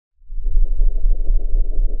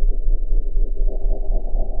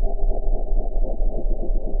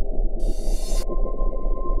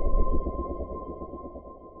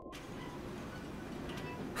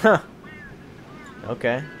Huh.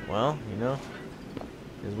 Okay. Well, you know,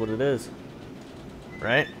 is what it is.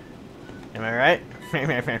 Right? Am I right?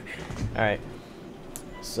 Alright.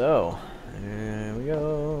 So, there we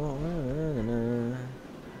go.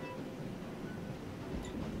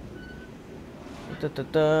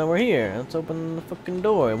 We're here. Let's open the fucking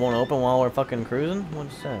door. It won't open while we're fucking cruising?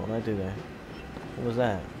 What's that? What did I do there? What was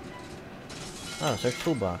that? Oh, it's our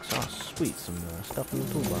toolbox. Oh, sweet. Some stuff in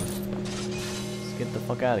the toolbox. Let's get the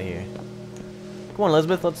fuck out of here. Come on,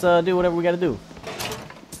 Elizabeth. Let's do whatever we gotta do.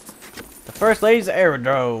 The First Lady's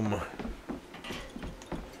aerodrome.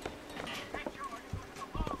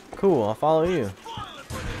 Cool, I'll follow you.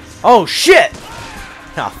 Oh, shit!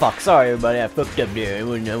 Oh, fuck. Sorry, everybody. I fucked up there. I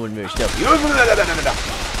wasn't very stealthy. Oh,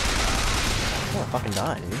 I fucking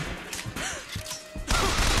died, dude.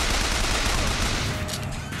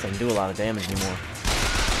 Doesn't do a lot of damage anymore.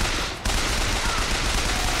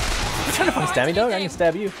 You trying to fucking stab me, dog? I can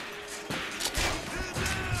stab you.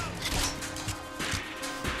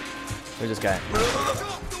 Where's this guy?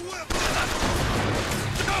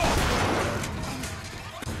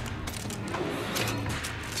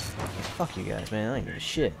 Fuck you guys, man. I ain't give a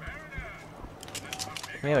shit.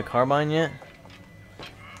 We have a carbine yet?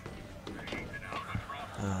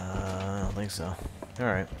 I don't think so.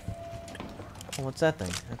 Alright. Well, what's that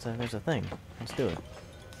thing? There's a thing. Let's do it.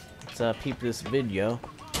 Let's peep this video.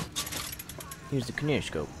 Use the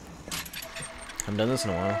kinescope. Haven't done this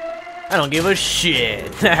in a while. I don't give a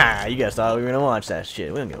shit! You guys thought we were gonna watch that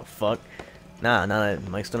shit. We don't give a fuck. Nah, not at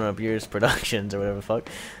MikeStonerUpUrs Productions or whatever the fuck.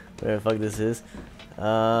 Whatever the fuck this is.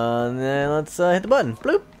 And then let's hit the button.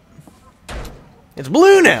 Bloop! It's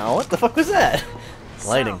blue now! What the fuck was that?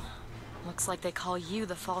 Lighting. So, looks like they call you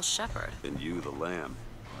the false shepherd. And you the lamb.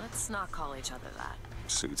 Let's not call each other that.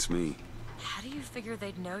 Suits me. How do you figure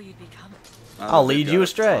they'd know you'd be coming? I'll lead you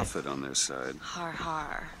astray. Profit on their side. Har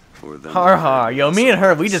har. Har har. Yo, me and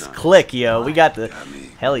her, we just click, yo. We got the...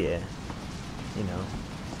 Hell yeah. You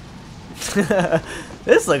know.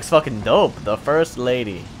 This looks fucking dope. The First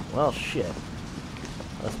Lady. Well, shit.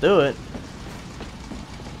 Let's do it.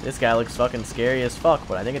 This guy looks fucking scary as fuck,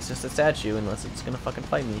 but I think it's just a statue unless it's gonna fucking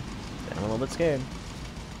fight me. I'm a little bit scared.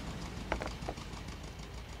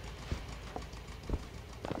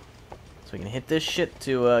 So we can hit this shit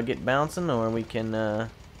to get bouncing, or we can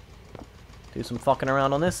do some fucking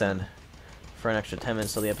around on this end for an extra 10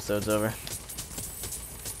 minutes till the episode's over.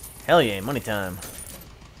 Hell yeah, money time.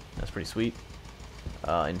 That's pretty sweet.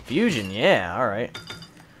 Infusion, yeah, alright.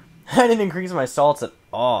 I didn't increase my salts at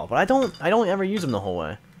all, but I don't ever use them the whole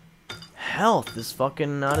way. Health is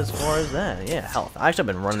fucking not as far as that. Yeah, health. Actually, I've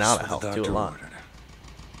been running out of health too a lot.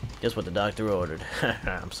 Just what the doctor ordered.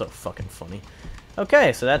 I'm so fucking funny.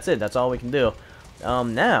 Okay, so that's it. That's all we can do.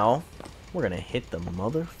 Now we're gonna hit the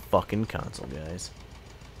motherfucking console, guys.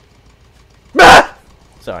 Ah!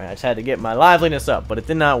 Sorry, I just had to get my liveliness up, but it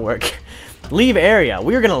did not work. Leave area.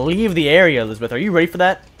 We are gonna leave the area, Elizabeth. Are you ready for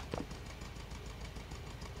that?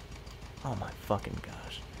 Oh my fucking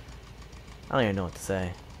gosh. I don't even know what to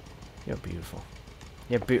say. You're beautiful.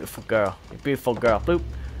 You're a beautiful girl. You're a beautiful girl. Bloop.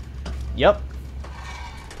 Yup.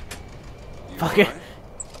 Fuck it.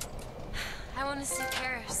 I want to see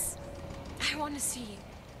Paris. I want to see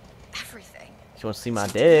everything. You want to see my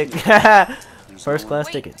dick? First class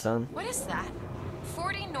ticket, son. What is that?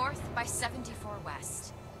 40 north by 74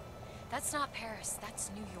 west. That's not Paris.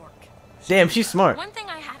 That's New York. Damn, she's smart. One thing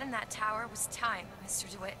I had in that tower was time,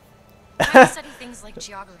 Mr. DeWitt. I study things like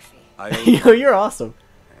geography. Yo, you're awesome.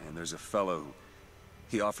 And there's a fellow.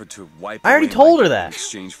 He offered to wipe. I already told her that. In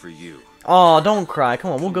exchange for you. Oh, don't cry.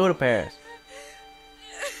 Come on, we'll go to Paris.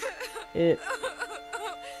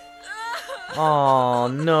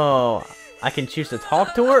 Oh no. I can choose to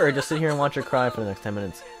talk to her or just sit here and watch her cry for the next 10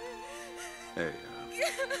 minutes. Hey,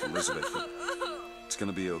 Elizabeth. It's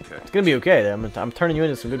gonna be okay. It's gonna be okay. I'm turning you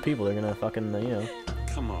into some good people. They're gonna fucking, you know.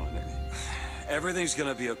 Come on. Everything's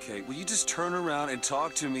gonna be okay. Will you just turn around and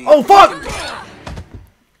talk to me? Oh, fuck!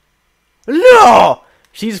 No!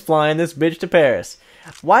 She's flying this bitch to Paris.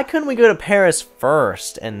 Why couldn't we go to Paris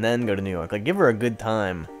first and then go to New York? Like, give her a good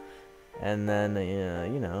time. And then,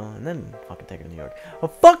 you know, and then fucking take her to New York.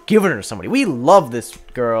 Well, fuck giving her to somebody. We love this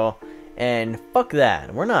girl. And fuck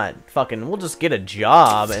that. We're not fucking... We'll just get a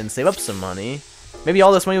job and save up some money. Maybe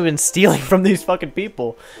all this money we've been stealing from these fucking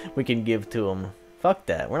people we can give to them. Fuck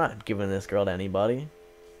that. We're not giving this girl to anybody.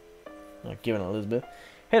 Not giving Elizabeth.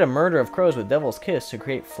 Hit a murder of crows with Devil's Kiss to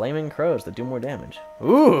create flaming crows that do more damage.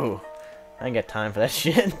 Ooh! I ain't got time for that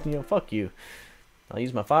shit. You know, fuck you. I'll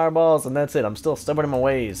use my fireballs and that's it. I'm still stubborn in my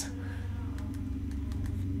ways.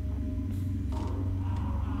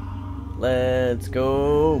 Let's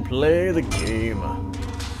go play the game.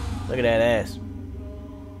 Look at that ass.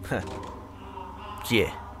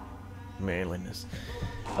 Yeah. Manliness.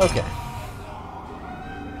 Okay.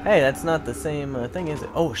 Hey, that's not the same thing, is it?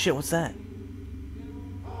 Oh shit, what's that?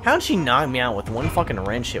 How'd she knock me out with one fucking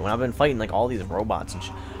wrench shit when I've been fighting like all these robots and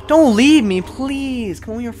shit? Don't leave me, please!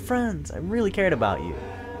 Come on, we're friends. I really cared about you.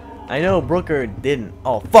 I know Brooker didn't.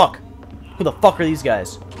 Oh, fuck! Who the fuck are these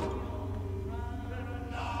guys?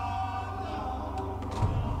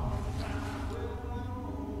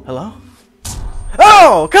 Hello?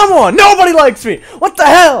 Oh, come on! Nobody likes me! What the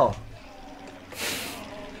hell?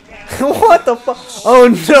 What the fuck? Oh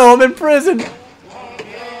no, I'm in prison!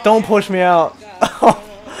 Don't push me out. Oh,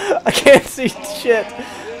 I can't see shit.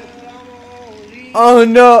 Oh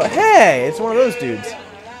no. Hey, it's one of those dudes.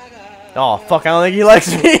 Oh fuck, I don't think he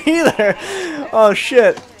likes me either. Oh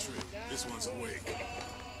shit. This one's awake.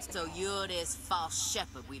 So you're this false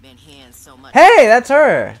shepherd we've been hearing so much. Hey, that's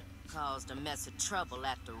her. Caused a mess of trouble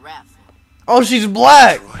at the raffle. Oh, she's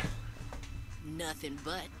black. Nothing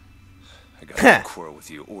but. I got no quarrel with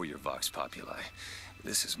you or your Vox Populi.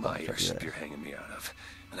 This is my airship you're hanging me out of,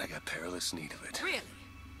 and I got perilous need of it. Really?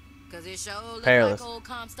 Because it sure looks Perilous. like old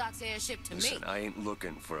Comstock's airship to Listen, me. I ain't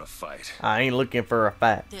looking for a fight. I ain't looking for a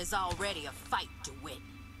fight. There's already a fight to win.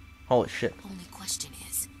 Holy shit. Only question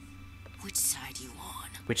is, which side you on?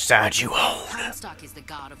 Which side you own? Comstock is the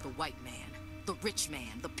god of the white man, the rich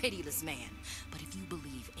man, the pitiless man. But if you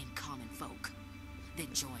believe in common folk, then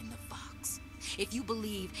join the Vox. If you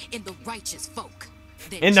believe in the righteous folk,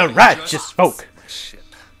 then In the join righteous Vox. folk. Ship.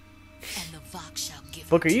 And the Vox shall give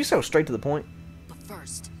Booker, it to you so straight to the point. But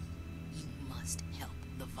first, you must help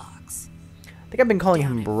the Vox. I think I've been calling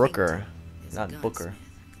Down him in Brooker, Victor, there's a not Booker.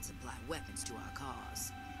 gunsmith can supply weapons to our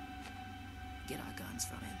cause. Get our guns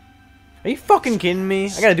from him. Are you fucking kidding me?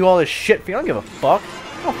 I gotta do all this shit for you. I don't give a fuck.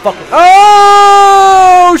 I don't fucking.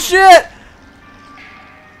 Oh shit!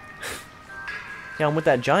 Yeah, I'm with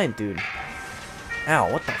that giant dude.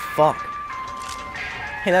 Ow! What the fuck?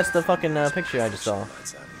 Hey, that's the fucking picture I just saw.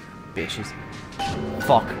 Bitches.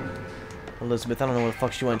 Fuck. Elizabeth, I don't know where the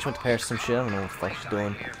fuck she went. She went to Paris or some shit. I don't know what the fuck she's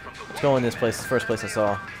doing. Let's go in this place. It's the first place I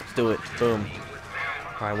saw. Let's do it. Boom.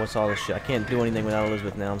 Alright, what's all this shit? I can't do anything without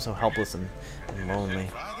Elizabeth now. I'm so helpless and lonely.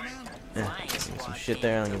 Some shit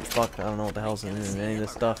there. I don't give a fuck. I don't know what the hell's in any of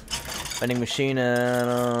this stuff. Vending machine. I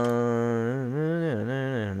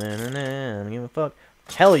don't give a fuck.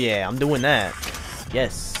 Hell yeah, I'm doing that.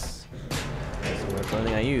 Yes. That's the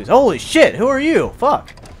only thing I use. Holy shit, who are you?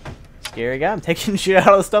 Fuck. Scary guy. I'm taking shit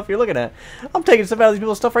out of the stuff you're looking at. I'm taking stuff out of these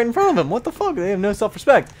people's stuff right in front of them. What the fuck? They have no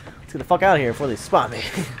self-respect. Let's get the fuck out of here before they spot me.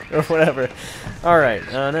 Or whatever. Alright.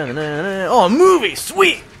 Oh, a movie!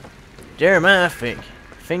 Sweet! Jeremiah Fink.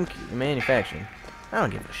 Fink Manufacturing. I don't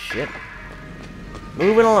give a shit.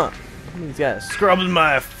 Moving along. These guys scrubbing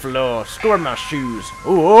my floor, scrubbing my shoes.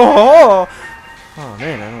 Ooh, oh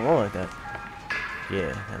man, I don't roll like that.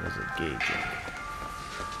 Yeah, that was a gay joke.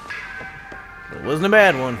 But it wasn't a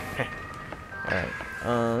bad one. Alright.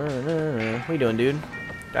 What you doing, dude?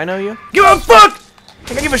 Do I know you? Give a fuck!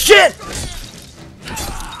 Think I give a shit?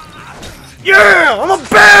 Yeah! I'm a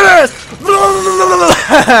badass!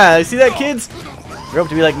 You see that, kids? Grow up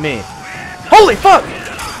to be like me. Holy fuck!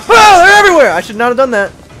 Oh, they're everywhere! I should not have done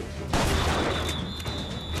that.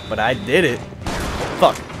 But I did it.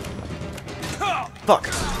 Fuck. Fuck.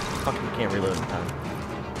 Fuck, you can't reload in time.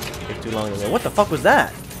 Takes too long to reload. What the fuck was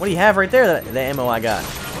that? What do you have right there? The ammo I got.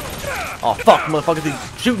 Oh fuck, motherfuckers,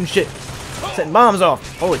 these shooting shit. Setting bombs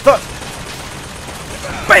off. Holy fuck.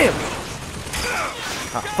 Bam!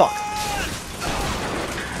 Ah, fuck.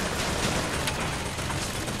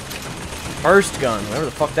 Burst gun, whatever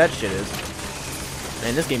the fuck that shit is.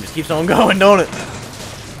 Man, this game just keeps on going, don't it?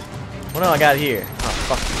 What do I got here? Oh,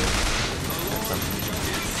 fuck you.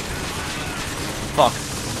 Fuck.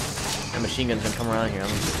 That machine gun's gonna come around here. I'm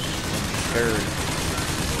scared.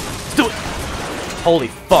 Let's do it! Holy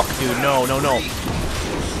fuck, dude. No, no, no.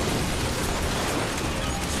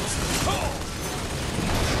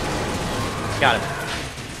 Got him.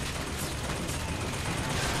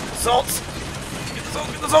 Assaults! Get the assault,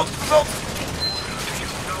 get the assault, get the assault!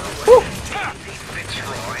 Woo!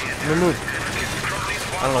 Move.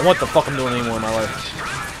 I don't know what the fuck I'm doing anymore in my life.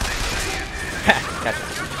 Ha! Gotcha.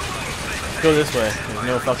 Let's go this way. There's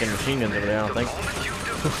no fucking machine guns over there, I don't think.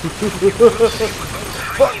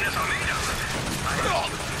 Fuck!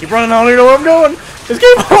 Keep running, I don't even know where I'm going! Just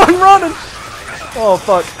keep on running! Oh,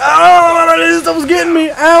 fuck. Oh, this stuff was getting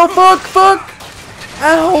me! Ow, fuck, fuck!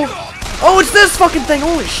 Ow! Oh, it's this fucking thing!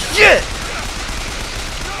 Holy shit!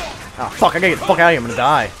 Oh, fuck, I gotta get the fuck out of here, I'm gonna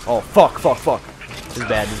die. Oh, fuck, fuck, fuck. This is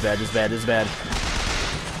bad, this is bad, this is bad, this is bad.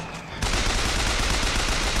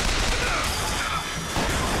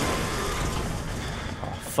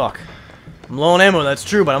 fuck. I'm low on ammo, that's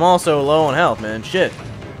true, but I'm also low on health, man. Shit.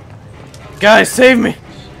 Guys, save me!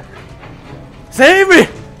 Save me!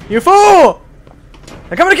 You fool!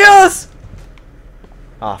 They're coming to kill us!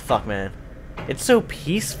 Aw, oh, fuck, man. It's so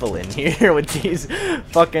peaceful in here with these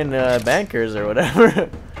fucking bankers or whatever.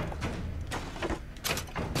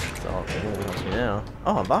 That's all it really helps me now.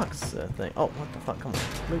 Oh, a box thing. Oh, what the fuck? Come on.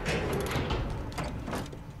 Move.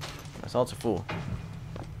 My salts are full.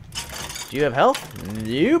 Do you have health?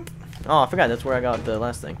 Nope. Oh, I forgot. That's where I got the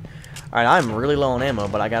last thing. Alright, I'm really low on ammo,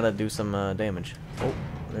 but I gotta do some damage. Oh,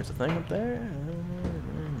 there's a thing up there.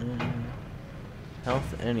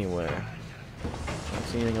 Health anywhere. Don't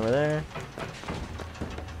see anything over there.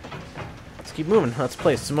 Let's keep moving. Let's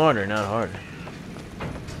play smarter, not harder.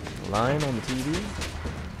 Line on the TV.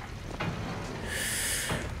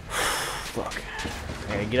 Fuck.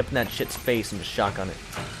 I gotta get up in that shit's face and just shotgun it.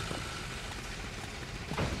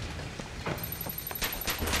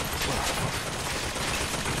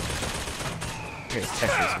 Here's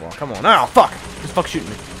Texas wall. Come on. Oh, fuck! Who's fuck shooting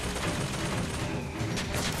me?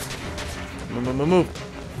 Move.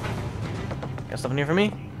 Got stuff in here for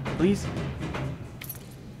me? Please?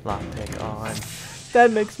 Lockpick on.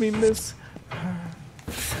 That makes me miss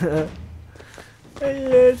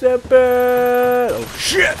Elizabeth! Oh,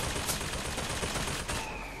 shit!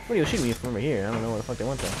 What are you shooting me from over here? I don't know where the fuck they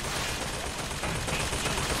went though.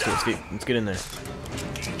 Let's get in there.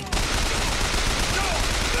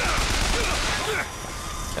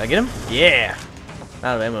 Did I get him? Yeah!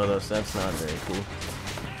 Out of ammo though, so that's not very cool.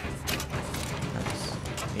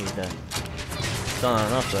 Need that. Still not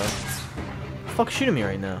enough though. What the fuck is shooting me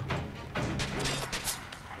right now?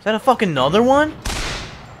 Is that a fucking another one?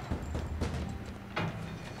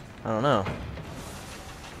 I don't know.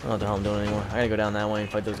 I don't know what the hell I'm doing anymore. I gotta go down that way and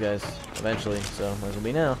fight those guys eventually, so might as well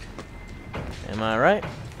be now. Am I right?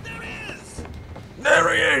 There he is!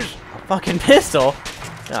 There he is! A fucking pistol?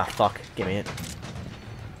 Ah, fuck. Give me it.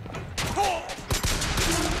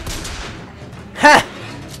 Ha!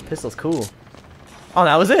 Pistol's cool. Oh,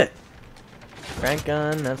 that was it. Crank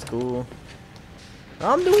gun, that's cool.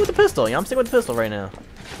 I'm doing with the pistol. Yeah, I'm sticking with the pistol right now.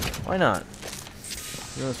 Why not?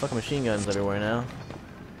 You know, there's fucking machine guns everywhere now.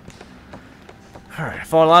 Alright, I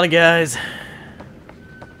fought a lot of guys.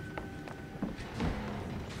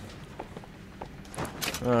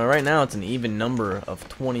 Right now it's an even number of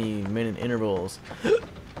 20-minute intervals.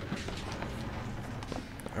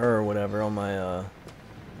 Or whatever on my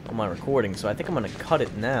recording, so I think I'm gonna cut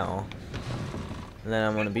it now. And then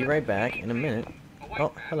I'm gonna be right back in a minute.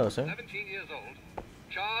 Oh, hello, sir. 17 years old,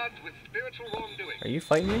 charged with spiritual wrongdoing. Are you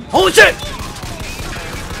fighting me? Holy shit!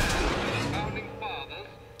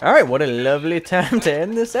 Alright, what a lovely time to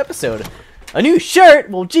end this episode. A new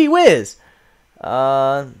shirt? Well, gee whiz!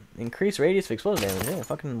 Increase radius of explosive damage. Yeah,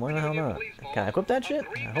 fucking, why the hell not? Can I equip that shit?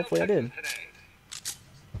 Hopefully I did.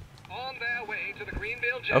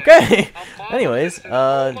 Okay! Anyways,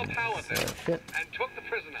 shit.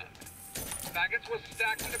 Faggots were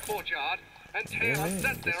stacked in the courtyard, and Taylor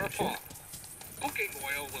set there upon. Cooking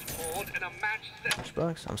oil was poured in a match set.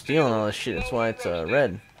 Bucks. I'm stealing all this shit, that's why it's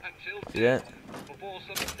red. See that?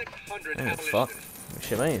 Oh, fuck.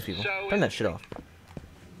 Shit, my name's people. Turn that shit off.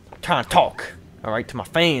 I'm trying to talk. Alright, to my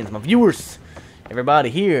fans, my viewers, everybody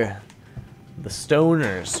here. The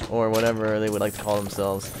stoners, or whatever they would like to call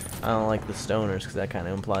themselves. I don't like the stoners, because that kind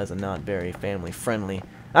of implies I'm not very family friendly.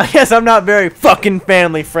 I guess I'm not very fucking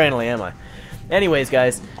family friendly, am I? Anyways,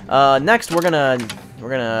 guys, next we're gonna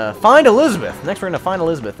find Elizabeth. Next we're gonna find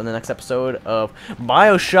Elizabeth in the next episode of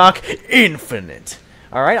BioShock Infinite.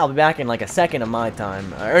 All right, I'll be back in like a second of my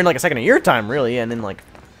time, or in like a second of your time, really, and then like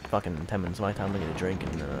fucking 10 minutes of my time to get a drink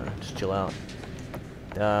and just chill out.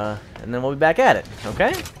 And then we'll be back at it.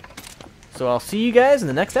 Okay. So I'll see you guys in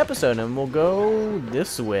the next episode, and we'll go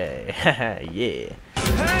this way. Yeah.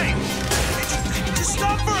 Hey! Just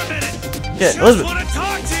stop for a minute! Shit, Just Elizabeth. want to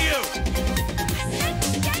talk to you!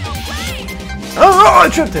 Oh, I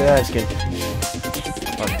tripped it. Just kidding.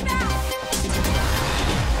 Okay.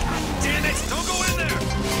 Damn it! Don't go in there!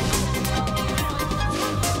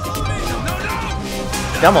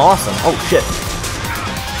 No! I'm awesome. Oh, shit.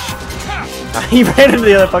 He ran into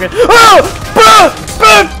the other fucking... Oh!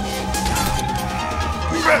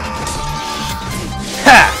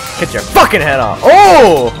 Ha! Get your fucking head off.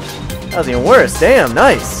 Oh! That was even worse. Damn,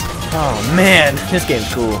 nice. Oh, man. This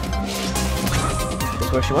game's cool.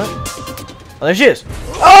 Guess where she went? Oh, there she is.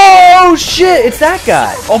 Oh, shit. It's that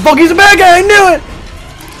guy. Oh, fuck. He's a bad guy. I knew it.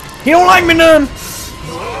 He don't like me none.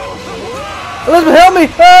 Elizabeth, help me.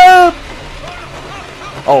 Help.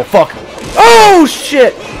 Oh, fuck. Oh,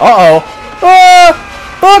 shit. Uh-oh.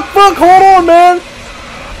 Fuck, hold on, man.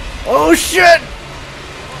 Oh, shit.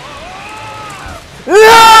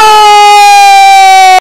 No!